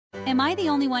Am I the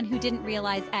only one who didn't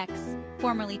realize X,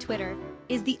 formerly Twitter,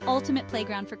 is the ultimate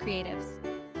playground for creatives?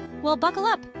 Well, buckle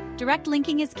up! Direct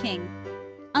linking is king.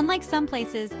 Unlike some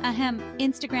places,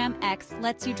 Instagram X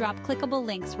lets you drop clickable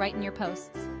links right in your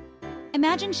posts.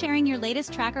 Imagine sharing your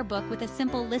latest track or book with a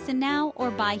simple listen now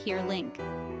or buy here link.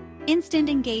 Instant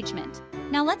engagement.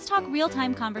 Now let's talk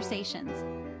real-time conversations.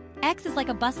 X is like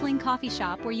a bustling coffee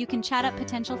shop where you can chat up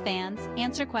potential fans,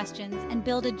 answer questions, and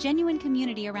build a genuine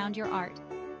community around your art.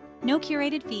 No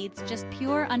curated feeds, just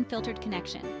pure, unfiltered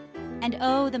connection. And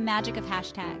oh, the magic of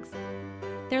hashtags.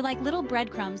 They're like little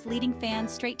breadcrumbs leading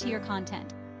fans straight to your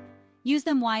content. Use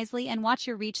them wisely and watch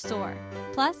your reach soar.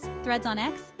 Plus, Threads on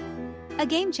X? A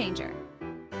game changer.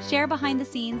 Share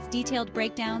behind-the-scenes, detailed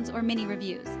breakdowns, or mini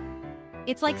reviews.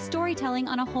 It's like storytelling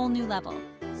on a whole new level.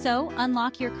 So,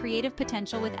 unlock your creative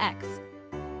potential with X.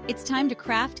 It's time to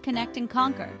craft, connect, and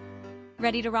conquer.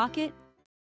 Ready to rock it?